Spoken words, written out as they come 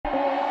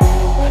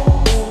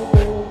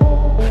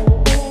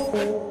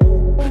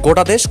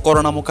গোটা দেশ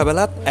করোনা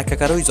মোকাবেলাত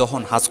একাকারই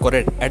যখন হাজ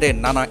করের এডে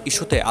নানা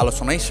ইস্যুতে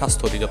আলোচনায়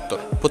স্বাস্থ্য অধিদপ্তর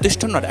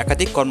প্রতিষ্ঠানের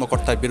একাধিক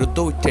কর্মকর্তার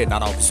বিরুদ্ধে উঠে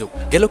নানা অভিযোগ।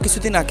 গেল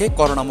কিছুদিন আগে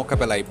করোনা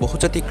মোকাবেলায়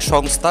বহুজাতিক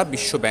সংস্থা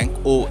বিশ্ব ব্যাংক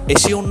ও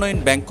এশীয় উন্নয়ন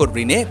ব্যাংকের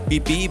ঋণে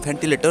পিপিই,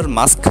 ভেন্টিলেটর,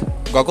 মাস্ক,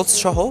 গগলস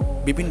সহ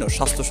বিভিন্ন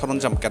স্বাস্থ্য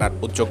সরঞ্জাম কেনার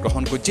উদ্যোগ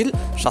গ্রহণ করছিল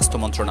স্বাস্থ্য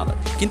মন্ত্রণালয়।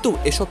 কিন্তু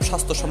এসব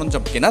স্বাস্থ্য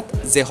সরঞ্জাম কেনাত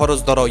যে খরচ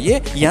ধরা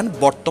ইয়ান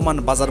বর্তমান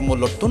বাজার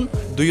মূল্যর তুন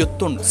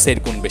 2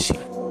 গুণ বেশি।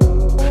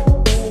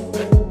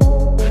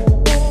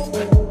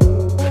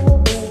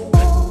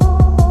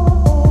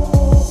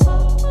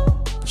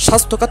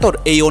 স্বাস্থ্য খাতর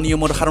এই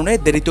অনিয়মের কারণে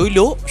দেরিতে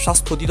হইলেও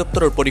স্বাস্থ্য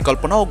অধিদপ্তরের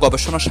পরিকল্পনা ও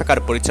গবেষণা শাখার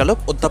পরিচালক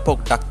অধ্যাপক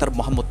ডাক্তার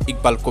মোহাম্মদ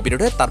ইকবাল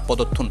কবিরে তার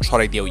পদত্থন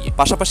সরাই দিয়ে হইয়ে।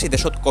 পাশাপাশি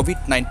দেশত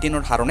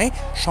কোভিড-19 কারণে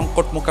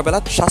সংকট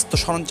মোকাবেলাত স্বাস্থ্য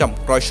সরঞ্জাম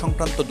ক্রয়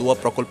সংক্রান্ত দুয়া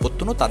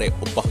প্রকল্পত্বনও তারে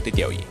অব্যাহতি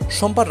দেওয়া হইয়ে।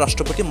 সোমবার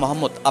রাষ্ট্রপতি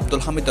মোহাম্মদ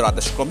আব্দুল হামিদের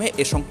আদেশক্রমে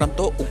এ সংক্রান্ত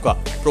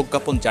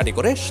প্রজ্ঞাপন জারি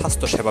করে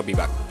স্বাস্থ্য সেবা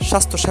বিভাগ।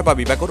 স্বাস্থ্য সেবা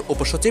বিভাগের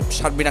উপসচিব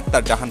শারমিন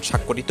আক্তার জাহান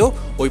স্বাক্ষরিত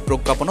ওই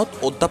প্রজ্ঞাপনত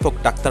অধ্যাপক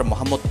ডাক্তার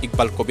মোহাম্মদ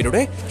ইকবাল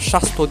কবিরে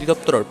স্বাস্থ্য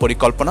অধিদপ্তরের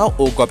পরিকল্পনা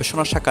ও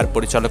গবেষণা শাখার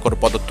পরিচালকের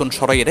পদত্তন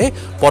সরাইয়ে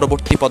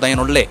পরবর্তী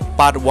পদায়নলে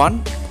পার 1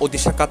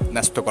 অধিশাখাত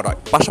ন্যস্ত করা হয়।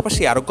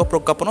 পাশাপাশি আরোগ্য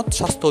প্রজ্ঞাপনত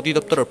স্বাস্থ্য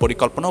অধিদপ্তরের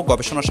পরিকল্পনা ও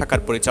গবেষণা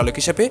শাখার পরিচালক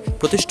হিসেবে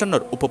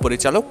প্রতিষ্ঠানের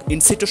উপপরিচালক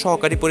ইনস্টিটিউট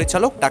সহকারী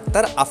পরিচালক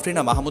ডাক্তার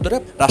আফরিনা মাহমুদরে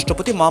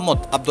রাষ্ট্রপতি মোহাম্মদ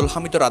আব্দুল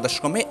হামিদের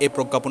আদেশক্রমে এই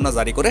প্রজ্ঞাপনা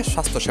জারি করে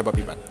স্বাস্থ্য সেবা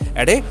বিভাগ।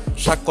 এডে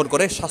স্বাক্ষর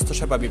করে স্বাস্থ্য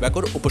সেবা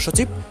বিভাগের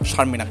উপসচিব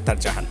শারমিন আক্তার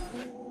জাহান।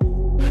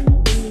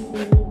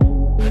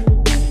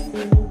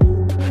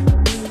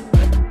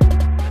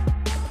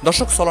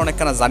 দর্শক চলন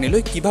একখানা জানিল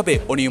কিভাবে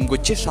অনিয়ম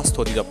করছে স্বাস্থ্য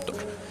অধিদপ্তর।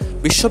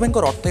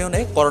 বিশ্বব্যাংকের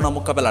অর্থায়নে করোনা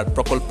মোকাবেলার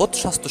প্রকল্পত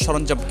স্বাস্থ্য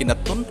সরঞ্জাম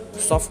কিনাতুন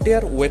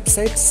সফটওয়্যার,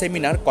 ওয়েবসাইট,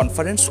 সেমিনার,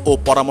 কনফারেন্স ও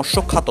পরামর্শ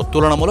খাত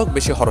তুলনামূলক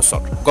বেশি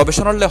খরচর।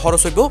 গবেষণালে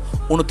খরচ হইব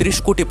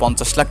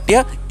 29,50 লাখ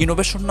টাকা।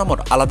 ইনোভেশন নামর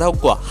আলাদা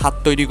হাত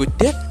তৈরি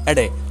করতে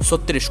এডে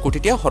 36 কোটি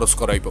টাকা খরচ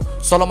করাইব।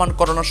 চলমান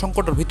করোনা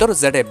সংকটের ভিতর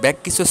যেডে ব্যাগ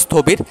কিছু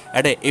স্থবির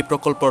এডে এই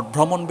প্রকল্পের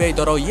ভ্রমণ ব্যয়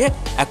ধরা হইয়ে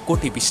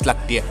 1,20 লাখ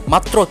টাকা।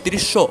 মাত্র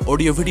 30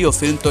 অডিও ভিডিও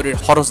ফিল্ম তৈরির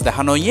খরচ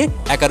দেখানো হইয়ে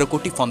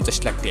 11,50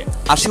 লাখ টাকা।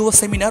 80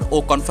 সেমিনার ও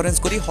কনফারেন্স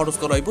করি খরচ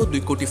করাইব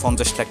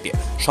 2,50 লাখ টাকা।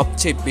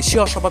 সবচেয়ে বেশি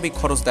অস্বাভাবিক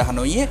খরচ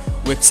দেখানো হইয়ে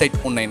ওয়েবসাইট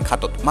উন্নয়ন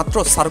খাতত। মাত্র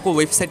সার্কো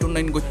ওয়েবসাইট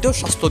উন্নয়ন করতেও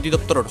স্বাস্থ্য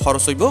অধিদপ্তরের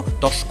খরচ হইব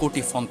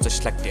 10,50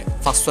 লাখ টাকা।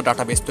 500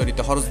 ডাটাবেস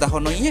তৈরিতে খরচ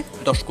দেখানো হইয়ে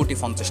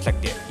 10,50 লাখ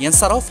টাকা।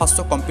 এছাড়াও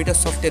 500 কম্পিউটার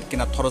সফটওয়্যার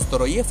কেনার খরচ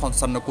ধরা হইয়ে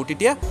 55 কোটি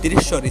টাকা।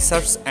 30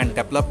 রিসার্চ অ্যান্ড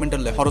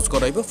ডেভেলপমেন্টের খরচ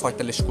করা হইব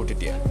 45 কোটি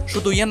টাকা।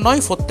 শুধু ইয়ান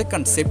নয়,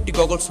 প্রত্যেকখান সেফটি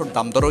গগলসের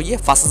দাম ধরা হইয়ে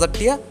 5,000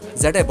 টাকা,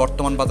 যেটা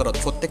বর্তমান বাজারত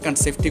প্রত্যেকখান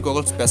সেফটি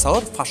গগলস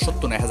বেচাওয়ার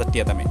 570,000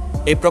 টাকা দামে।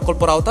 এই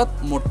প্রকল্পের আওতাত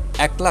মোট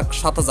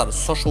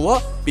 1,07,600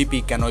 পিপি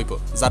কেন হইব,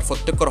 যার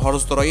প্রত্যেকের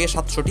খরচ ধরা হইয়ে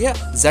 700 টাকা,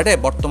 যেটা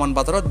বর্তমান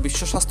বাজারত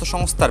বিশ্ব স্বাস্থ্য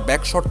সংস্থার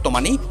ব্যাগ শর্ত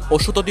মানি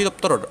ওষুধ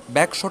অধিদপ্তরের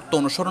ব্যাগ শর্ত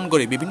অনুসরণ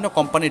করে বিভিন্ন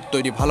কোম্পানির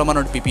তৈরি ভালো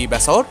মানের পিপি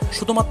বেচাওয়ার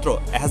শুধুমাত্র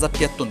 1,000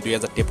 টাকা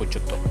 2,000 টাকা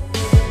পর্যন্ত।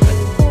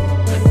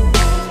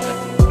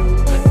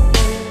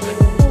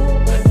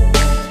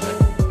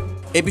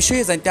 এই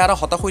বিষয়ে জানতে আরো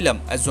হতা হইলাম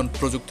একজন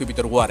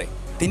প্রযুক্তিবিদের ওয়ারে।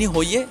 তিনি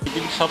হইয়ে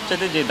পৃথিবীর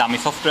সবচাইতে যে দামি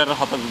সফটওয়্যারের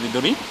হতা যদি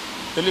ধরি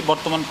তাহলে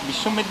বর্তমান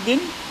বিশ্বের দিন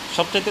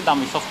সবচাইতে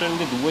দামি সফটওয়্যার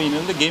মধ্যে দুবো ইঞ্জিন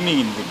হচ্ছে গেমিং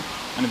ইঞ্জিন,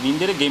 মানে দিন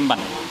ধরে গেম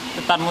বানায়। তো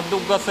তার মধ্যে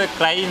আছে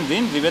ক্রাই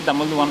ইঞ্জিন, যেটার দাম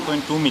হচ্ছে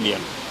 1.2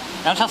 মিলিয়ন।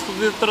 এখন স্বাস্থ্য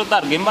অধিদপ্তর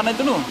তার গেম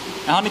বানাইতো না,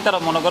 এখনই তারা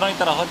মনে করেন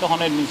তারা হয়তো এখন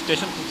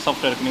অ্যাডমিনিস্ট্রেশন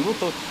সফটওয়্যার কিনব।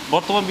 তো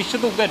বর্তমান বিশ্বে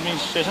তো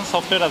অ্যাডমিনিস্ট্রেশন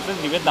সফটওয়্যার আছে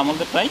যেটার দাম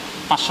হচ্ছে প্রায়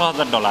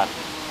 $500,000।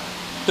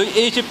 তো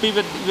এই যে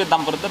পিপের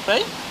দাম পড়তে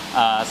প্রায়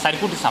 4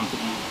 কোটি সামথিং।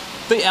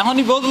 তো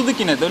এখনই বউ যদি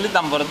কিনে তাহলে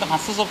দাম পড়তে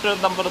 500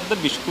 সফটওয়্যারের দাম পড়তে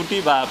 20 কোটি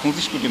বা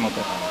 25 কোটি মতো।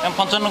 এখন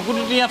 55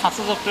 কোটি টাকা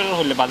 500 সফটওয়্যার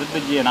হলে বাজেটে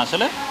গিয়ে না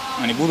আসলে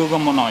মানে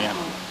বোধগম্য নয়। আর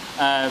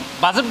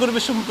বাজেট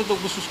পরিবেশের মতো তো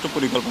সুষ্ঠু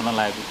পরিকল্পনা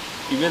লাগবে।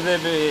 ইভেজে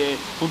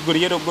ফুট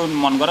গড়িয়ের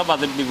মন করা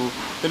বাজেট দিব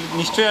তাহলে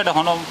নিশ্চয়ই একটা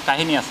হন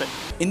কাহিনী আছে।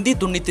 ইন্দি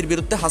দুর্নীতির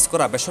বিরুদ্ধে হাজ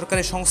করা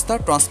বেসরকারি সংস্থা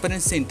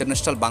transparency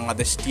international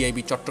Bangladesh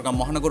TIB Chittagong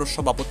মহানগরের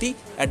সভাপতি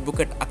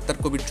অ্যাডভোকেট আক্তার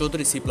কবির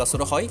চৌধুরী Cplus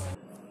হয়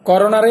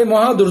করোনার এই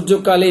মহা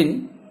দুর্যোগকালীন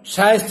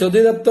স্বাস্থ্য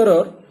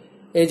অধিদপ্তরের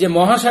এই যে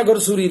মহাসাগর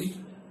চুরির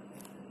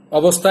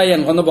অবস্থায়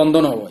এখন বন্ধ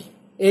নয়।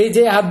 এই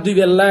যে হাত দুই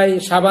বেলায়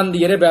সাবান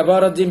দিয়ে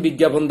ব্যবহারের যে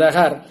বিজ্ঞাপন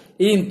দেখার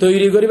ইন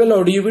তৈরি করি বেলা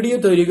অডিও ভিডিও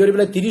তৈরি করি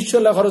বেলা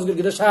 30 লাখ খরচ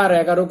করে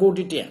 11.5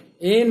 কোটি টাকা।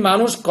 এই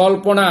মানুষ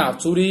কল্পনা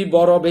চুরি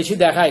বড় বেশি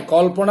দেখায়,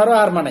 কল্পনারও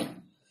আর মানে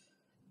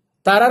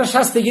তার আর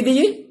শাস্তি কি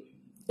দিয়ে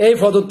এই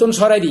পদত্তন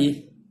সরাই দিয়ে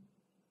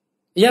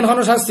ইয়ান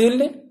কোনো শাস্তি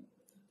হইলে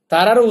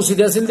তার আরো উচিত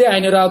আছিল যে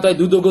আইনের আওতায়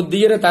দুদগত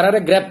দিয়ে তারারে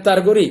গ্রেপ্তার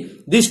করি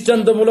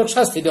দৃষ্টান্তমূলক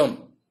শাস্তি দেন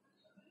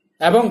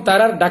এবং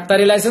তার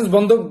ডাক্তারি লাইসেন্স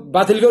বন্ধ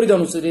বাতিল করে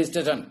দেন উচিত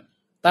রেজিস্ট্রেশন।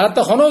 তারা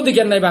তো হনও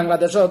দিকেন নাই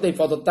বাংলাদেশ এই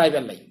পদত্ব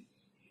আইবার নাই,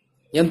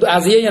 কিন্তু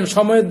আজি এই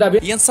সময়ের দাবি।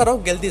 ইয়ানসারাও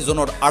গেলদি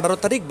জোনের 18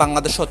 তারিখ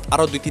বাংলাদেশত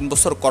আরো 2-3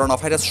 বছর করোনা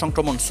ভাইরাস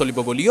সংক্রমণ চলিব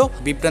বলিও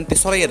বিভ্রান্তি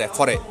ছড়াইয়ে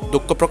পরে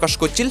দুঃখ প্রকাশ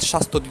করছিল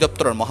স্বাস্থ্য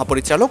অধিদপ্তরের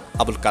মহাপরিচালক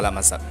আবুল কালাম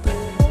আজাদ।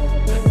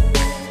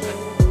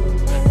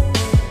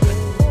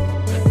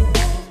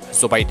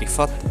 জোবাইর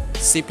রিফাত,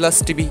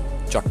 Cplustv,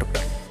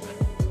 চট্টগ্রাম।